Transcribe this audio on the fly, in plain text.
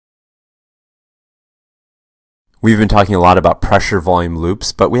We've been talking a lot about pressure volume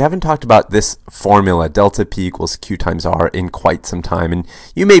loops, but we haven't talked about this formula, delta P equals Q times R, in quite some time. And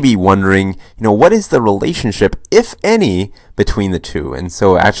you may be wondering, what is the relationship, if any, between the two? And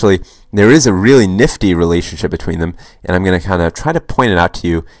so actually, there is a really nifty relationship between them, and I'm going to kind of try to point it out to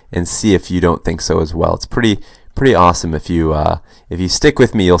you and see if you don't think so as well. It's pretty awesome. If you stick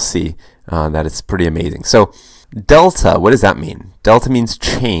with me, you'll see that it's pretty amazing. So delta, what does that mean? Delta means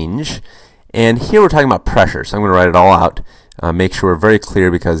change. And here we're talking about pressure, so I'm going to write it all out, make sure we're very clear,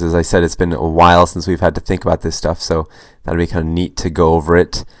 because as I said, it's been a while since we've had to think about this stuff, so that'll be kind of neat to go over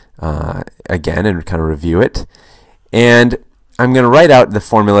it again and kind of review it. And I'm going to write out the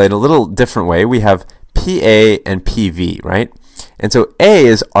formula in a little different way. We have PA and PV, right? And so A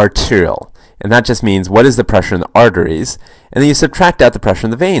is arterial, and that just means what is the pressure in the arteries, and then you subtract out the pressure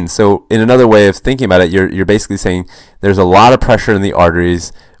in the veins. So in another way of thinking about it, you're basically saying there's a lot of pressure in the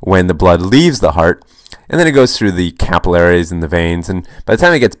arteries when the blood leaves the heart, and then it goes through the capillaries and the veins, and by the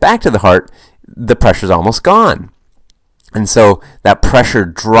time it gets back to the heart, the pressure's almost gone. And so that pressure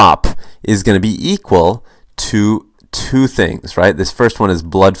drop is going to be equal to two things, right? This first one is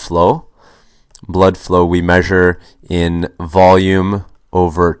blood flow. Blood flow we measure in volume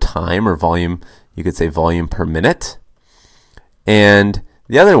over time, or volume, you could say volume per minute. And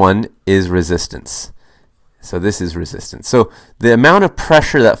the other one is resistance. So this is resistance. So the amount of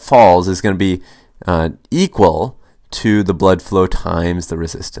pressure that falls is going to be equal to the blood flow times the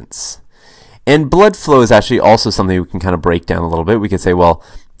resistance. And blood flow is actually also something we can kind of break down a little bit. We could say, well,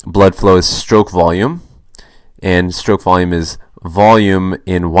 blood flow is stroke volume, and stroke volume is volume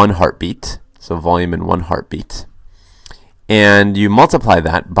in one heartbeat. So volume in one heartbeat. And you multiply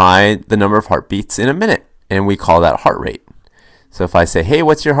that by the number of heartbeats in a minute, and we call that heart rate. So if I say, hey,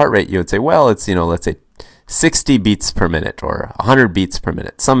 what's your heart rate? You would say, well, it's, let's say 60 beats per minute or 100 beats per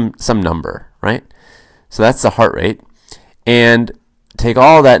minute, some number, right? So that's the heart rate. And take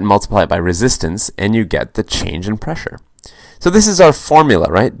all that and multiply it by resistance, and you get the change in pressure. So this is our formula,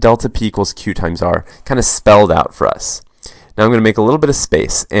 right? Delta P equals Q times R, kind of spelled out for us. Now I'm going to make a little bit of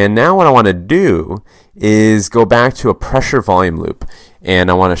space. And now what I want to do is go back to a pressure volume loop. And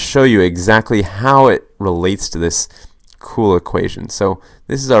I want to show you exactly how it relates to this cool equation. So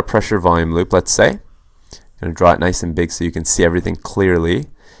this is our pressure volume loop, let's say. I'm going to draw it nice and big so you can see everything clearly.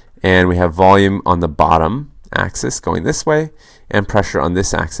 And we have volume on the bottom axis going this way, and pressure on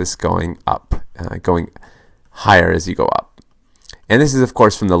this axis going up, going higher as you go up. And this is, of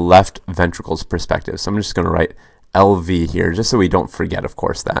course, from the left ventricle's perspective. So I'm just going to write LV here, just so we don't forget, of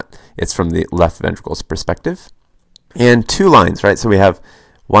course, that it's from the left ventricle's perspective. And two lines, right? So we have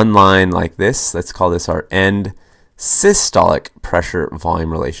one line like this. Let's call this our end systolic pressure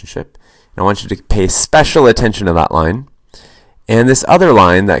volume relationship. And I want you to pay special attention to that line. And this other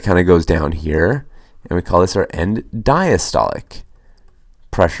line that kind of goes down here, and we call this our end diastolic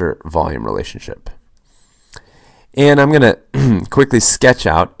pressure volume relationship. And I'm going to quickly sketch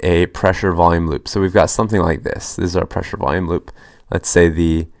out a pressure volume loop. So we've got something like this. This is our pressure volume loop. Let's say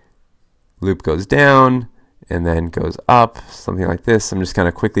the loop goes down and then goes up, something like this. I'm just kind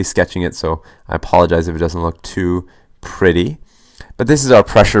of quickly sketching it, so I apologize if it doesn't look too pretty. But this is our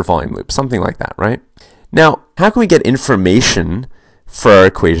pressure volume loop, something like that, right? Now, how can we get information for our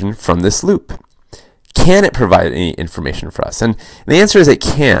equation from this loop? Can it provide any information for us? And the answer is it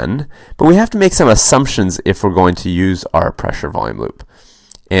can, but we have to make some assumptions if we're going to use our pressure volume loop.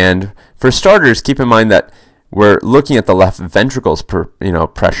 And for starters, keep in mind that we're looking at the left ventricle's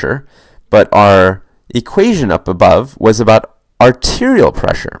pressure, but our equation up above was about arterial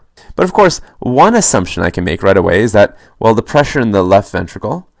pressure. But of course, one assumption I can make right away is that, well, the pressure in the left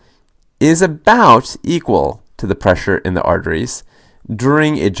ventricle is about equal to the pressure in the arteries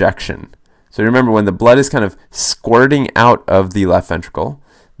during ejection. So remember, when the blood is kind of squirting out of the left ventricle,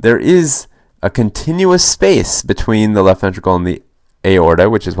 there is a continuous space between the left ventricle and the aorta,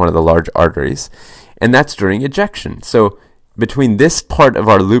 which is one of the large arteries, and that's during ejection. So between this part of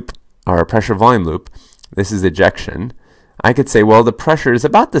our loop, our pressure volume loop, this is ejection, I could say, well, the pressure is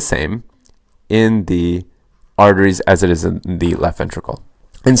about the same in the arteries as it is in the left ventricle.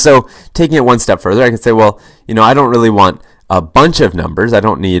 And so taking it one step further, I could say, well, I don't really want a bunch of numbers. I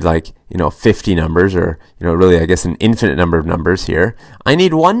don't need 50 numbers or, really, I guess, an infinite number of numbers here. I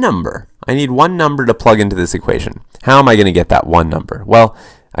need one number. I need one number to plug into this equation. How am I going to get that one number? Well,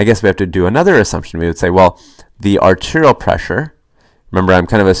 I guess we have to do another assumption. We would say, well, the arterial pressure, remember, I'm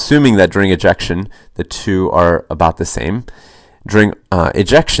kind of assuming that during ejection, the two are about the same. During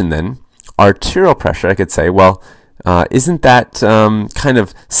ejection, then, arterial pressure, I could say, well, isn't that kind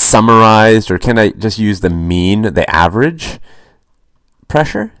of summarized, or can I just use the mean, the average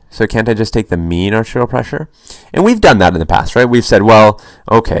pressure? So can't I just take the mean arterial pressure? And we've done that in the past, right? We've said, well,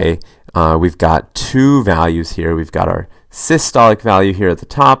 okay, we've got two values here. We've got our systolic value here at the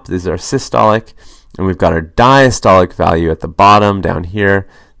top. This is our systolic. And we've got our diastolic value at the bottom down here.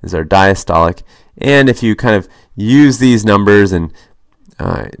 This is our diastolic. And if you kind of use these numbers and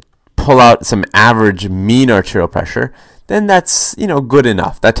pull out some average mean arterial pressure, then that's, you know, good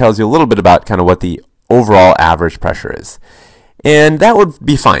enough. That tells you a little bit about kind of what the overall average pressure is. And that would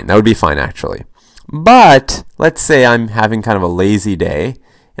be fine. That would be fine, actually. But let's say I'm having kind of a lazy day,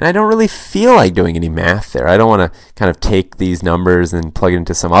 and I don't really feel like doing any math there. I don't want to kind of take these numbers and plug it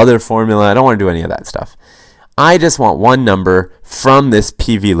into some other formula. I don't want to do any of that stuff. I just want one number from this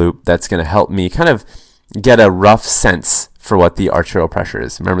PV loop that's going to help me kind of get a rough sense for what the arterial pressure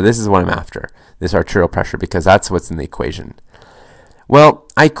is. Remember, this is what I'm after, this arterial pressure, because that's what's in the equation. Well,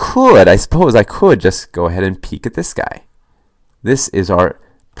 I suppose I could just go ahead and peek at this guy. This is our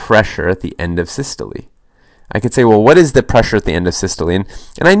pressure at the end of systole. I could say, well, what is the pressure at the end of systole? And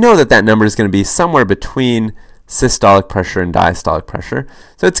I know that that number is going to be somewhere between systolic pressure and diastolic pressure.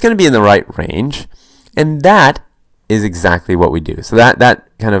 So it's going to be in the right range. And that is exactly what we do. So that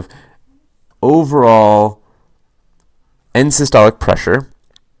kind of overall end systolic pressure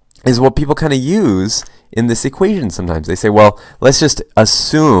is what people kind of use in this equation sometimes. They say, well, let's just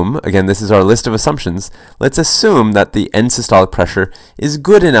assume, again, this is our list of assumptions, let's assume that the end systolic pressure is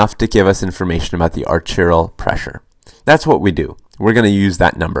good enough to give us information about the arterial pressure. That's what we do. We're going to use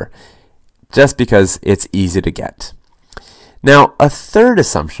that number just because it's easy to get. Now, a third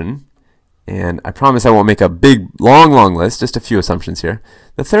assumption, and I promise I won't make a big, long list, just a few assumptions here.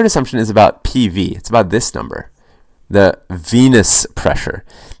 The third assumption is about PV. It's about this number, the venous pressure.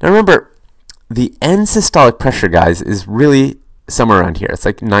 Now remember, the end systolic pressure, guys, is really somewhere around here. It's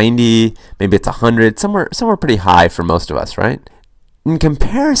like 90, maybe it's 100, somewhere pretty high for most of us, right? In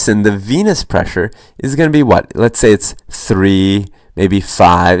comparison, the venous pressure is going to be what? Let's say it's 3, maybe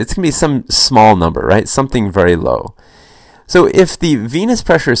 5. It's going to be some small number, right? Something very low. So if the venous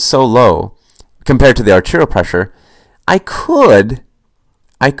pressure is so low compared to the arterial pressure, I could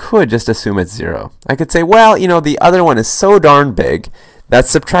just assume it's 0. I could say, well, you know, the other one is so darn big that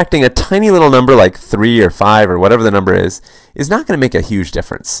subtracting a tiny little number like 3 or 5 or whatever the number is not going to make a huge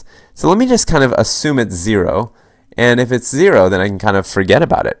difference. So let me just kind of assume it's 0. And if it's 0, then I can kind of forget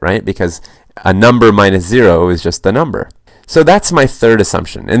about it, right? Because a number minus 0 is just the number. So that's my third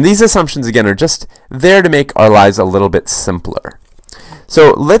assumption. And these assumptions, again, are just there to make our lives a little bit simpler.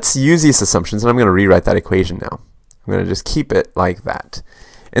 So let's use these assumptions, and I'm going to rewrite that equation now. I'm going to just keep it like that.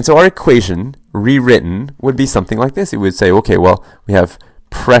 And so our equation, rewritten, would be something like this. It would say, okay, well, we have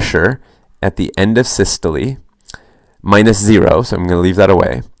pressure at the end of systole minus 0, so I'm going to leave that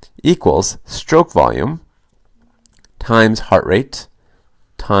away, equals stroke volume times heart rate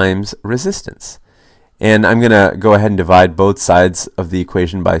times resistance. And I'm going to go ahead and divide both sides of the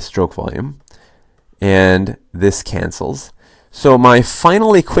equation by stroke volume. And this cancels. So my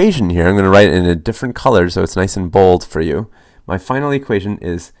final equation here, I'm going to write it in a different color so it's nice and bold for you. My final equation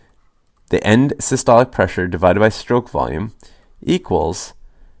is the end systolic pressure divided by stroke volume equals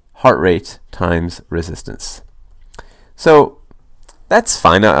heart rate times resistance. So that's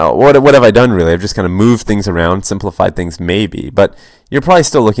fine. What have I done really? I've just kind of moved things around, simplified things maybe, but you're probably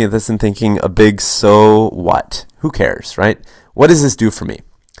still looking at this and thinking a big so what? Who cares, right? What does this do for me?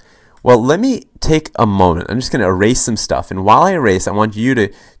 Well, let me take a moment. I'm just going to erase some stuff, and while I erase, I want you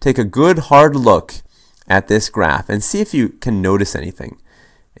to take a good hard look at this graph and see if you can notice anything.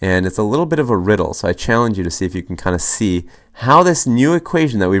 And it's a little bit of a riddle, so I challenge you to see if you can kind of see how this new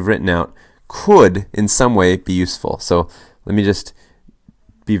equation that we've written out could in some way be useful. So let me just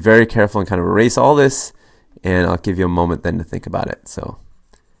be very careful and kind of erase all this, and I'll give you a moment then to think about it. So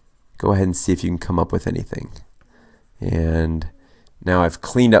go ahead and see if you can come up with anything. And now I've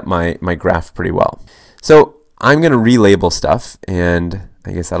cleaned up my graph pretty well. So I'm going to relabel stuff, and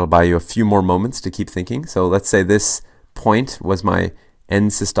I guess that'll buy you a few more moments to keep thinking. So let's say this point was my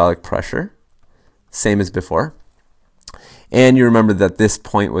end systolic pressure, same as before. And you remember that this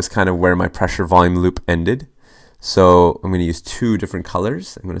point was kind of where my pressure volume loop ended. So I'm going to use two different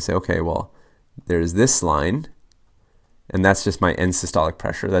colors. I'm going to say, okay, well, there's this line, and that's just my end systolic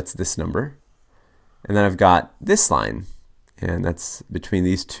pressure. That's this number. And then I've got this line, and that's between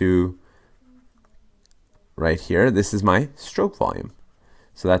these two right here. This is my stroke volume.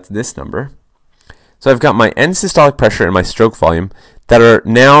 So that's this number. So I've got my end systolic pressure and my stroke volume that are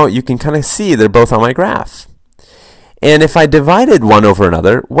now, you can kind of see they're both on my graph. And if I divided one over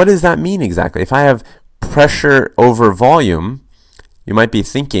another, what does that mean exactly? If I have pressure over volume, you might be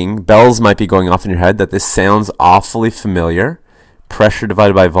thinking, bells might be going off in your head that this sounds awfully familiar. pressure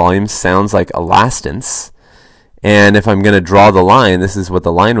divided by volume sounds like elastance. And if I'm going to draw the line, this is what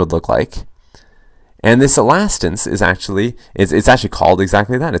the line would look like. And this elastance is actually, it's actually called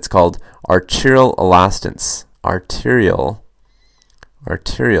exactly that. It's called arterial elastance. Arterial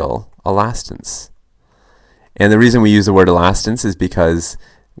elastance. And the reason we use the word elastance is because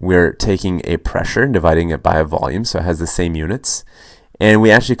we're taking a pressure and dividing it by a volume, so it has the same units. And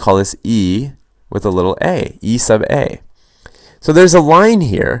we actually call this E with a little a, E sub A. So there's a line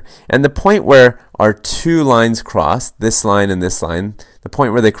here, and the point where our two lines cross, this line and this line, the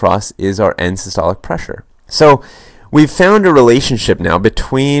point where they cross is our end systolic pressure. So we've found a relationship now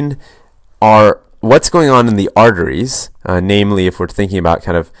between what's going on in the arteries, namely if we're thinking about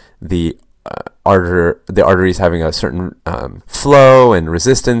kind of the arteries having a certain flow and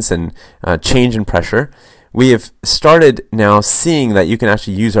resistance and change in pressure. We have started now seeing that you can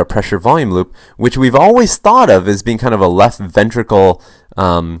actually use our pressure volume loop, which we've always thought of as being kind of a left ventricle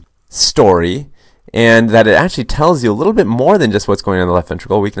story, and that it actually tells you a little bit more than just what's going on in the left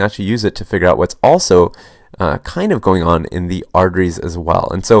ventricle. We can actually use it to figure out what's also kind of going on in the arteries as well.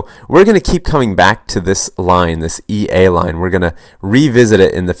 And so we're going to keep coming back to this line, this EA line. We're going to revisit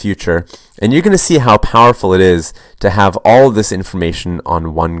it in the future, and you're going to see how powerful it is to have all of this information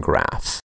on one graph.